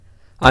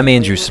I'm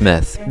Andrew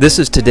Smith. This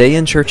is Today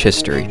in Church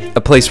History,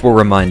 a place we're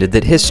reminded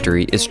that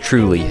history is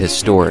truly His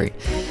story.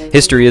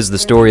 History is the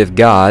story of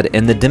God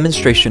and the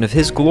demonstration of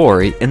His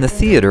glory in the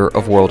theater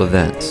of world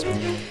events.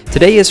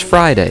 Today is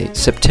Friday,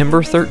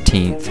 September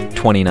 13th,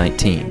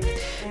 2019.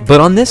 But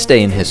on this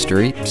day in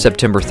history,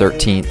 September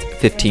 13th,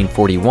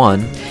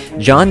 1541,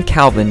 John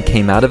Calvin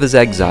came out of his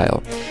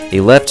exile.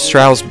 He left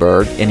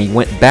Strasbourg and he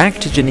went back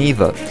to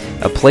Geneva,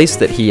 a place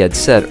that he had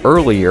said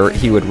earlier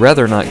he would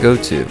rather not go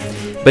to.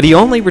 But he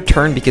only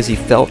returned because he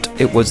felt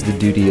it was the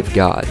duty of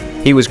God.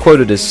 He was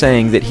quoted as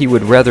saying that he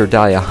would rather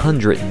die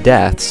 100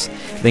 deaths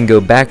than go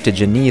back to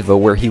Geneva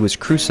where he was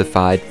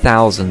crucified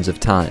thousands of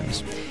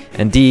times.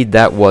 Indeed,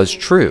 that was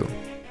true.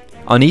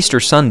 On Easter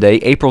Sunday,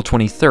 April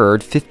 23,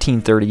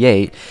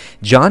 1538,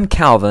 John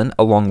Calvin,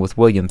 along with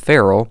William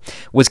Farel,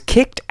 was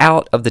kicked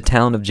out of the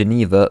town of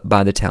Geneva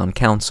by the town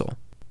council.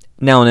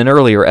 Now, in an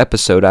earlier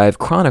episode, I have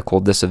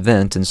chronicled this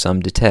event in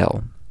some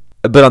detail.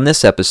 But on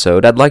this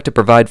episode, I'd like to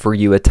provide for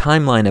you a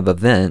timeline of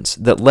events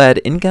that led,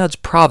 in God's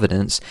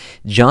providence,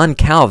 John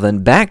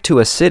Calvin back to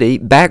a city,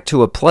 back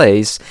to a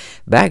place,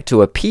 back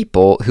to a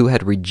people who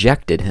had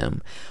rejected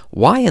him.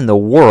 Why in the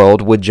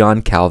world would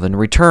John Calvin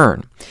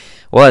return?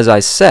 Well, as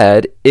I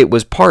said, it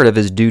was part of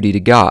his duty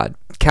to God.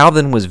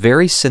 Calvin was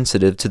very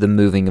sensitive to the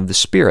moving of the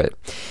Spirit.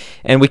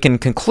 And we can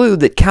conclude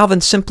that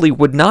Calvin simply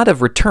would not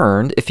have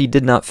returned if he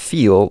did not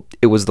feel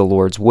it was the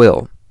Lord's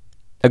will.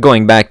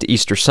 Going back to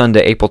Easter Sunday,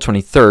 April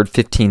 23,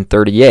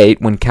 1538,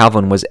 when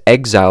Calvin was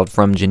exiled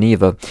from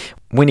Geneva,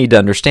 we need to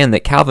understand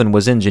that Calvin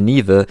was in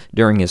Geneva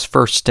during his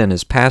first stint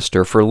as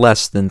pastor for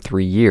less than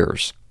 3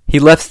 years. He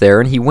left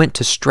there and he went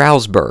to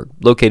Strasbourg,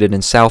 located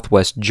in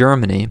southwest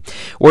Germany,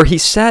 where he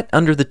sat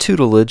under the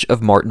tutelage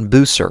of Martin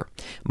Bucer.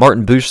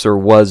 Martin Bucer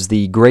was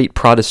the great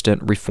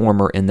Protestant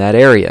reformer in that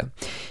area.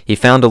 He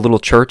found a little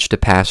church to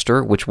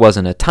pastor, which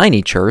wasn't a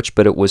tiny church,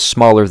 but it was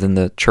smaller than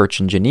the church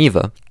in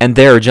Geneva. And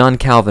there, John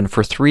Calvin,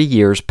 for 3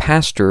 years,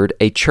 pastored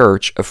a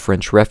church of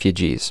French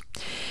refugees.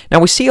 Now,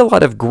 we see a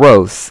lot of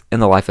growth in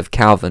the life of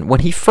Calvin.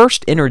 When he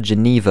first entered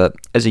Geneva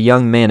as a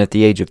young man at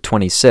the age of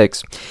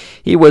 26,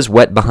 he was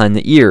wet behind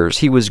the ears.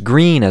 He was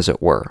green, as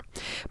it were.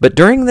 But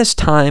during this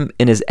time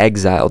in his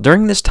exile,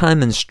 during this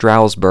time in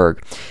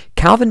Strasbourg,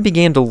 Calvin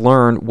began to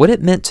learn what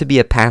it meant to be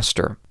a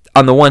pastor.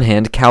 On the one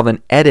hand,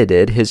 Calvin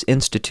edited his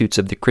Institutes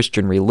of the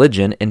Christian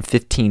Religion in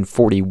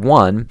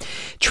 1541,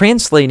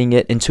 translating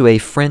it into a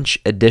French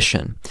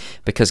edition,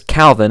 because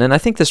Calvin, and I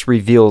think this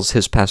reveals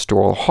his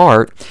pastoral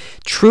heart,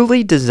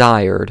 truly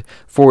desired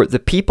for the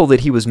people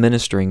that he was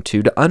ministering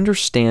to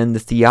understand the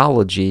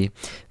theology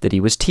that he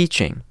was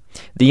teaching.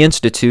 The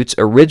Institutes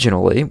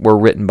originally were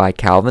written by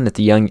Calvin at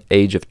the young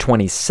age of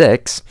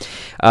 26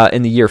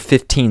 in the year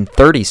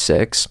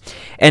 1536,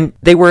 and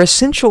they were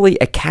essentially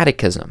a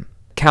catechism.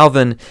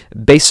 Calvin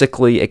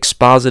basically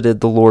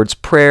exposited the Lord's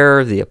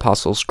Prayer, the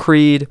Apostles'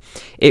 Creed.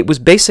 It was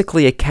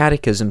basically a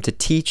catechism to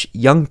teach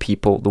young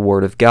people the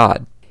Word of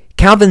God.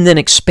 Calvin then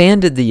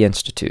expanded the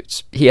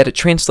Institutes. He had it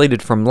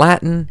translated from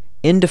Latin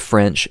into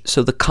French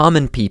so the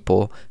common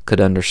people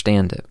could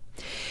understand it.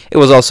 It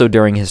was also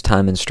during his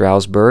time in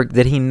Strasbourg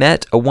that he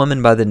met a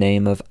woman by the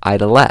name of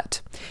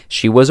Idelette.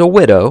 She was a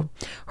widow,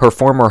 her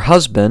former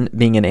husband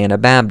being an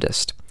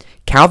Anabaptist.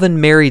 Calvin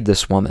married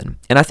this woman,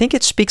 and I think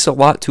it speaks a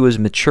lot to his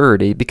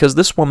maturity because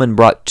this woman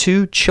brought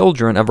 2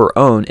 children of her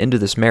own into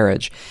this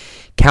marriage.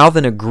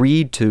 Calvin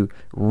agreed to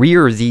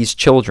rear these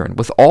children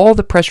with all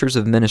the pressures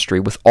of ministry,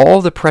 with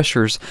all the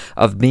pressures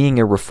of being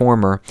a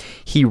reformer.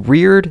 He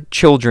reared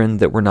children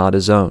that were not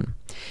his own.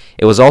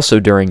 It was also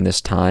during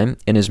this time,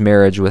 in his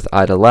marriage with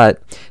Idelette,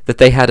 that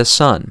they had a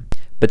son.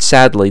 But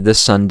sadly, this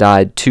son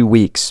died 2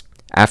 weeks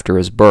after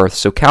his birth,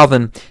 so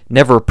Calvin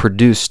never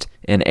produced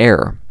an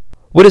heir.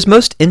 What is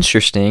most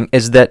interesting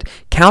is that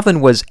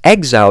Calvin was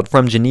exiled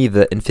from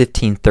Geneva in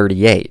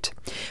 1538,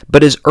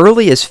 but as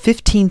early as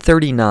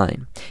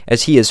 1539,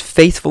 as he is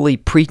faithfully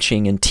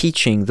preaching and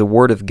teaching the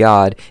Word of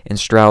God in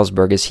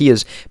Strasbourg, as he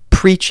is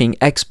preaching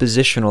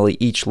expositionally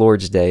each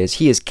Lord's Day, as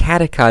he is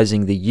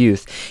catechizing the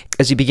youth,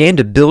 as he began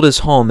to build his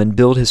home and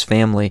build his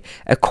family,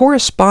 a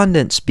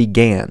correspondence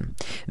began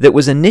that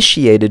was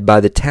initiated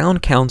by the town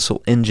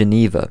council in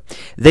Geneva.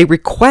 They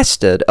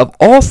requested, of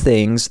all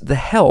things, the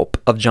help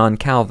of John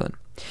Calvin.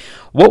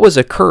 What was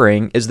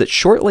occurring is that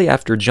shortly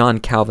after John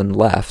Calvin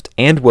left,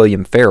 and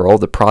William Farel,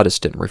 the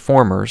Protestant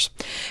reformers,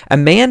 a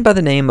man by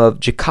the name of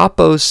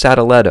Jacopo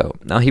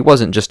Sadoleto, now he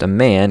wasn't just a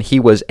man, he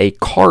was a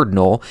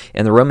cardinal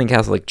in the Roman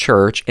Catholic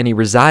Church, and he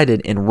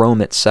resided in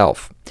Rome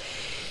itself.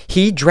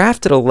 He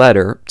drafted a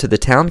letter to the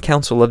town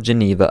council of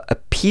Geneva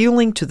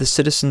appealing to the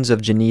citizens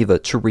of Geneva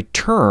to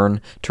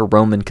return to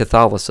Roman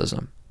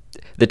Catholicism.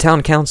 The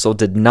town council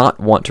did not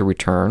want to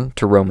return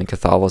to Roman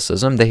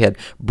Catholicism. They had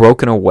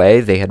broken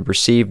away. They had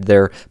received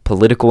their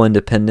political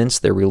independence,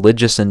 their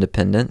religious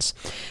independence,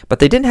 but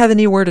they didn't have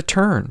anywhere to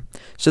turn.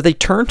 So they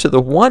turned to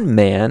the one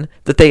man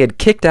that they had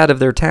kicked out of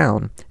their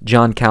town,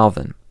 John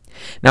Calvin.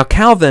 Now,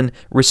 Calvin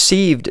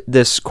received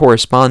this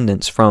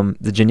correspondence from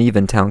the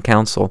Genevan town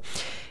council,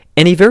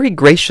 And he very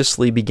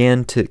graciously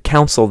began to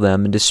counsel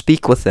them and to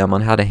speak with them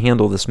on how to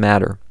handle this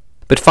matter.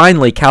 But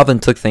finally, Calvin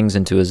took things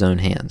into his own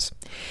hands.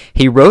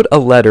 He wrote a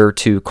letter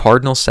to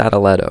Cardinal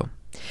Sadoleto.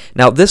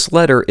 Now, this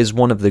letter is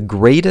one of the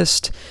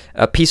greatest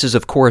pieces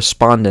of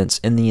correspondence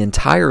in the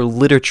entire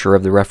literature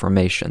of the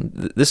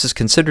Reformation. This is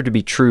considered to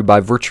be true by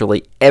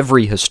virtually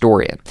every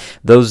historian.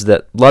 Those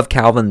that love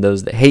Calvin,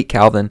 those that hate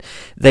Calvin,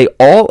 they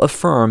all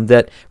affirm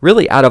that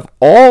really out of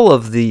all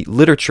of the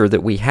literature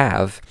that we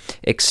have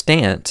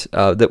extant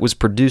that was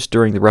produced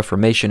during the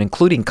Reformation,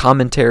 including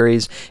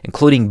commentaries,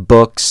 including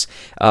books,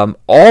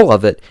 all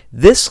of it,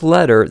 this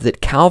letter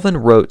that Calvin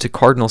wrote to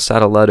Cardinal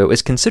Sadoleto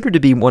is considered to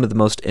be one of the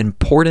most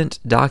important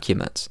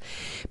documents,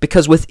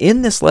 because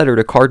within this letter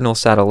to Cardinal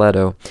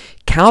Sadoleto,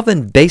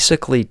 Calvin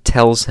basically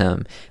tells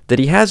him that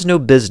he has no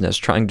business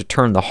trying to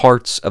turn the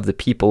hearts of the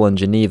people in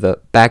Geneva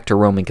back to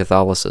Roman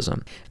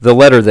Catholicism. The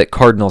letter that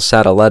Cardinal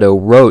Sadoleto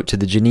wrote to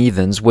the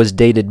Genevans was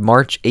dated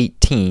March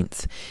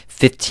 18th,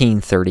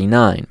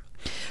 1539.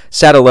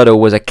 Sadoleto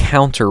was a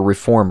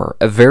counter-reformer,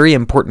 a very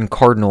important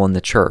cardinal in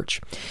the church.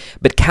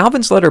 But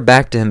Calvin's letter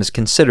back to him is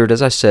considered,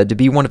 as I said, to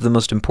be one of the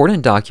most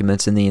important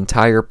documents in the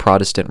entire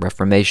Protestant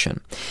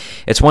Reformation.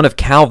 It's one of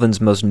Calvin's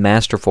most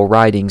masterful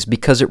writings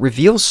because it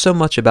reveals so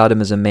much about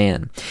him as a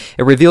man.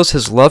 It reveals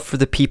his love for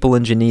the people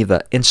in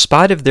Geneva, in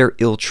spite of their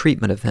ill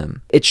treatment of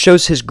him. It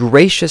shows his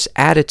gracious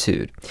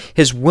attitude,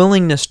 his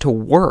willingness to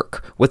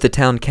work with the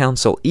town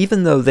council,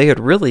 even though they had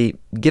really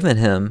given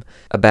him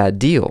a bad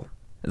deal.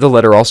 The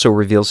letter also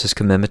reveals his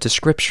commitment to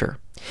Scripture.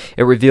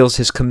 It reveals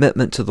his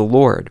commitment to the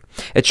Lord.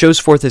 It shows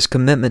forth his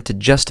commitment to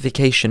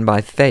justification by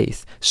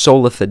faith,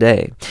 sola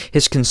fide,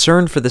 his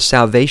concern for the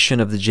salvation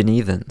of the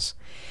Genevans.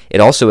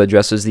 It also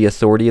addresses the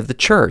authority of the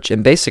church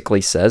and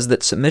basically says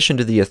that submission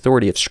to the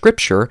authority of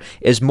Scripture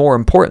is more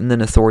important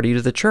than authority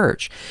to the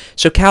church.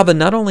 So Calvin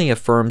not only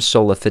affirms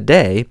sola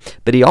fide,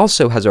 but he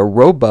also has a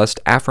robust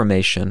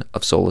affirmation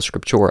of sola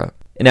scriptura.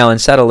 Now, in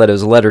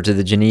Sadoleto's letter to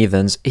the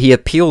Genevans, he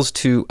appeals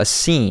to a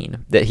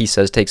scene that he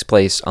says takes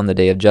place on the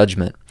Day of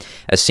Judgment,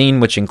 a scene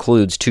which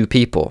includes two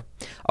people,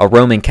 a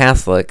Roman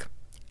Catholic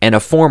and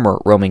a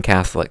former Roman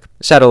Catholic.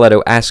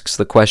 Sadoleto asks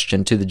the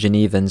question to the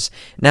Genevans,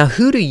 now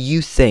who do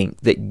you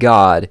think that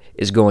God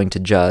is going to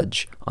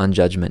judge on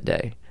Judgment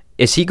Day?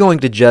 Is he going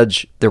to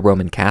judge the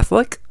Roman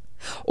Catholic,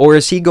 or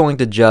is he going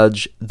to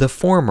judge the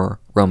former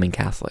Roman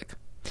Catholic?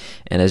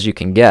 And as you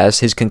can guess,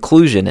 his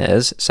conclusion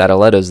is,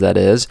 Sadoleto's that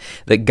is,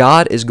 that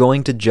God is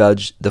going to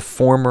judge the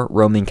former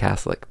Roman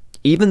Catholic.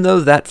 Even though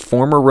that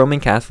former Roman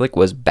Catholic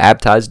was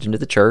baptized into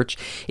the church,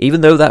 even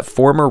though that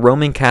former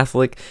Roman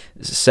Catholic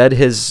said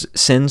his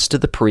sins to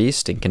the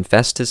priest and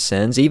confessed his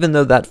sins, even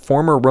though that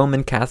former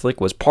Roman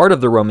Catholic was part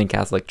of the Roman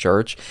Catholic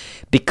Church,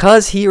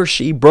 because he or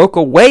she broke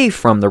away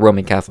from the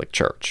Roman Catholic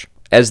Church,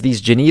 as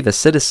these Geneva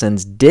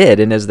citizens did,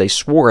 and as they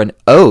swore an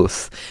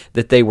oath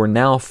that they were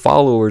now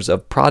followers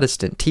of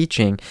Protestant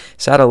teaching,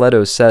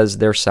 Sadoleto says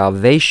their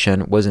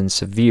salvation was in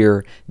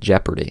severe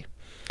jeopardy.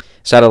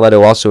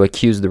 Sadoleto also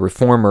accused the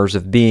reformers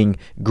of being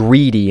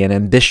greedy and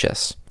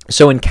ambitious.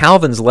 So in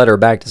Calvin's letter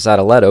back to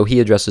Sadoleto, he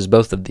addresses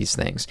both of these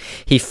things.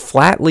 He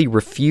flatly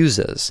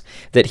refuses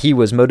that he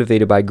was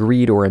motivated by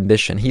greed or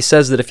ambition. He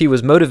says that if he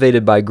was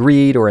motivated by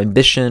greed or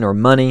ambition or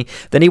money,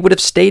 then he would have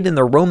stayed in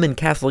the Roman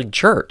Catholic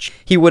Church.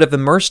 He would have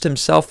immersed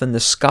himself in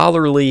the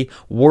scholarly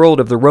world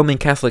of the Roman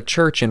Catholic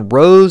Church and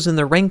rose in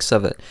the ranks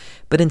of it.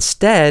 But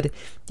instead,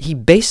 he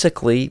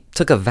basically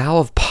took a vow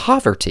of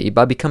poverty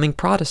by becoming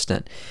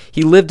Protestant.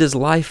 He lived his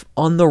life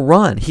on the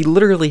run. He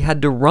literally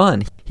had to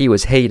run. He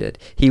was hated.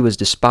 He was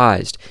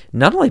despised,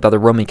 not only by the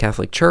Roman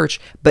Catholic Church,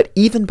 but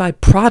even by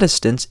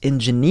Protestants in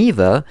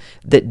Geneva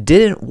that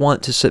didn't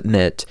want to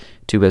submit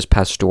to his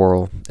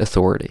pastoral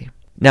authority.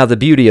 Now, the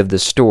beauty of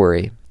this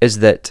story is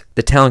that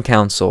the town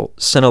council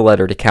sent a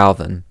letter to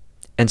Calvin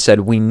and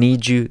said, "We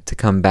need you to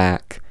come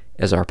back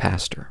as our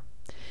pastor."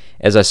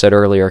 As I said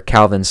earlier,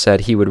 Calvin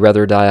said he would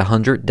rather die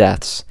 100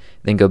 deaths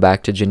than go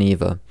back to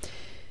Geneva.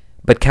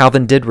 But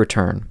Calvin did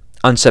return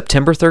on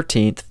September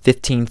 13th,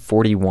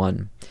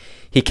 1541.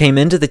 He came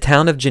into the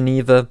town of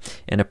Geneva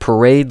in a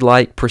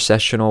parade-like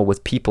processional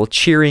with people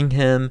cheering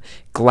him,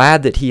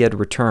 glad that he had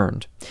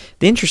returned.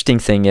 The interesting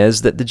thing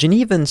is that the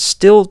Genevans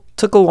still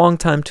took a long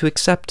time to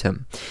accept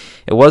him.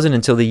 It wasn't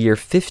until the year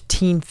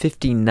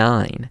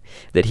 1559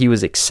 that he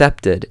was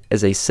accepted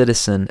as a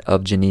citizen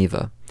of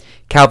Geneva.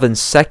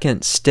 Calvin's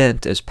second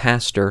stint as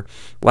pastor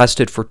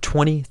lasted for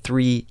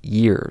 23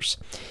 years.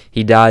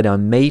 He died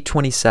on May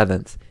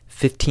 27th,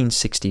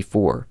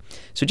 1564.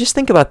 So just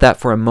think about that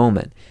for a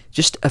moment.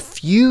 Just a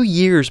few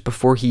years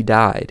before he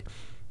died,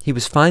 he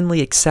was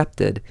finally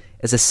accepted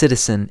as a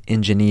citizen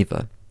in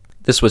Geneva.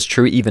 This was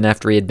true even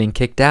after he had been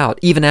kicked out,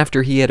 even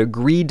after he had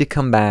agreed to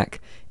come back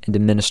and to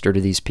minister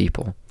to these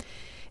people.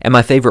 And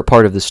my favorite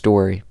part of the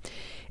story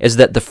is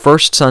that the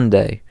first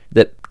Sunday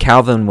that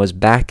Calvin was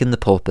back in the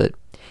pulpit,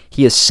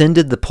 he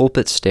ascended the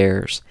pulpit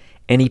stairs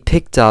and he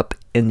picked up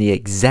in the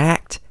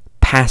exact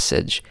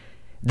passage,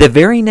 the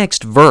very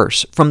next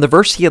verse, from the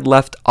verse he had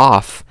left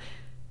off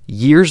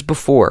years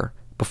before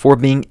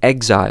being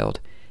exiled.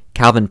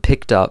 Calvin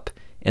picked up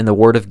in the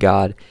Word of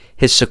God,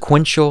 his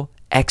sequential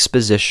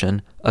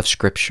exposition of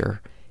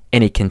Scripture,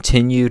 and he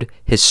continued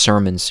his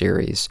sermon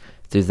series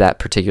through that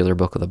particular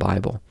book of the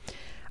Bible.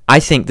 I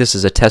think this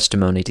is a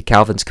testimony to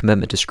Calvin's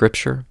commitment to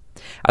Scripture.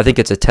 I think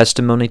it's a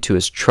testimony to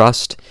his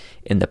trust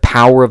in the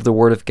power of the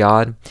Word of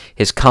God,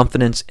 his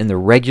confidence in the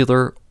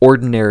regular,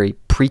 ordinary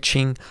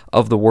preaching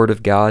of the Word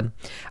of God.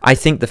 I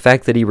think the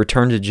fact that he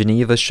returned to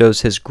Geneva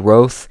shows his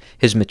growth,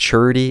 his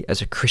maturity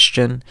as a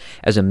Christian,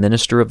 as a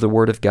minister of the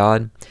Word of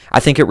God. I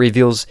think it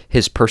reveals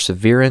his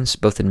perseverance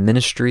both in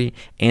ministry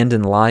and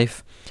in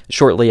life.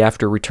 Shortly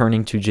after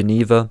returning to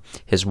Geneva,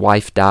 his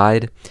wife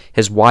died.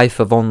 His wife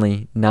of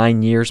only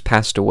 9 years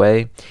passed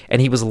away, and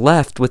he was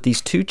left with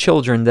these 2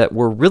 children that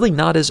were really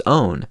not his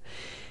own,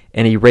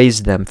 and he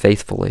raised them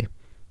faithfully.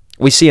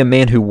 We see a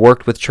man who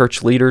worked with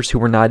church leaders who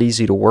were not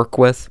easy to work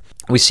with.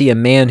 We see a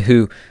man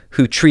who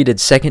treated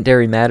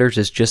secondary matters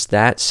as just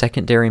that,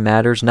 secondary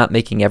matters, not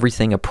making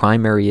everything a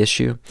primary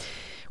issue.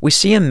 We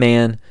see a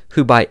man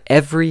who by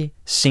every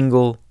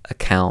single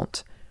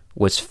account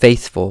was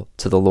faithful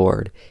to the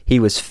Lord. He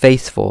was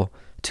faithful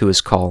to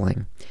his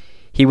calling.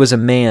 He was a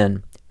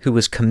man who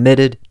was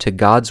committed to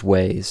God's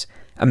ways,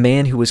 a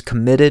man who was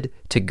committed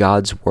to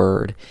God's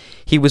word.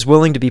 He was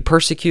willing to be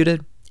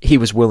persecuted. He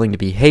was willing to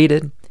be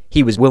hated.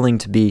 He was willing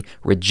to be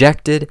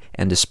rejected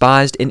and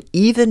despised and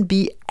even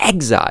be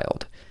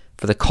exiled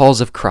for the cause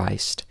of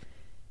Christ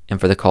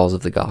and for the cause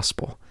of the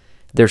gospel.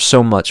 There's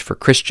so much for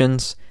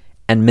Christians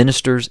and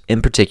ministers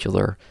in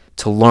particular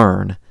to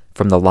learn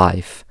from the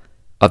life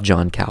of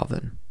John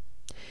Calvin.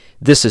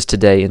 This is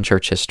Today in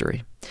Church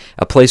History,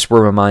 a place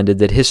we're reminded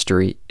that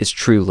history is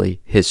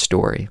truly his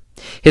story.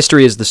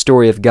 History is the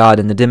story of God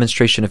and the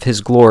demonstration of his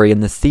glory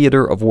in the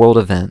theater of world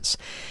events.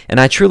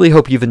 And I truly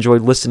hope you've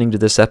enjoyed listening to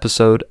this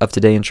episode of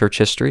Today in Church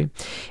History.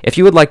 If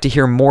you would like to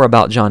hear more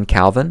about John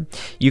Calvin,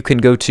 you can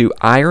go to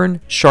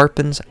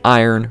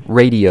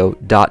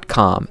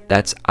ironsharpensironradio.com.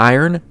 That's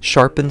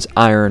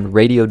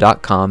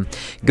ironsharpensironradio.com.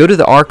 Go to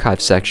the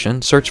archive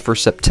section, search for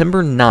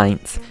September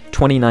 9th,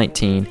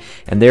 2019,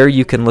 and there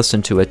you can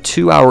listen to a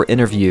 2-hour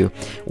interview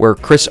where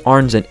Chris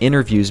Arnzen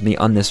interviews me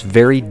on this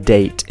very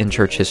date in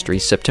church history,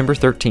 September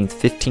 13th,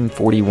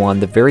 1541,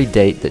 the very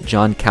date that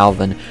John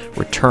Calvin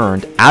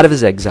returned out of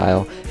his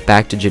exile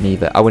back to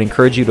Geneva. I would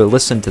encourage you to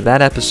listen to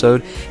that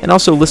episode and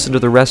also listen to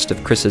the rest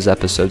of Chris's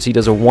episodes. He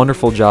does a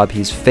wonderful job.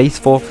 He's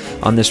faithful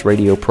on this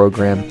radio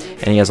program,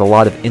 and he has a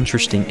lot of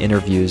interesting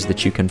interviews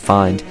that you can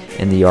find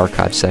in the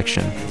archive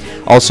section.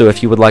 Also,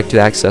 if you would like to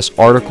access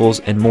articles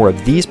and more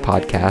of these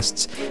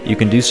podcasts, you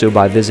can do so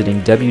by visiting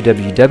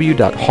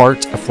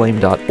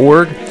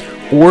www.heartaflame.org,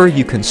 or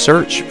you can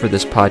search for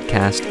this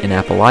podcast in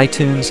Apple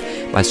iTunes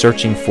by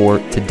searching for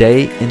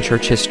Today in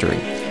Church History.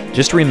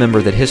 Just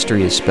remember that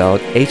history is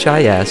spelled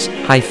HIS-STORY.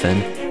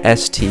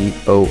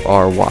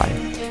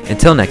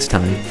 Until next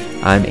time,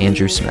 I'm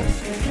Andrew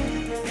Smith.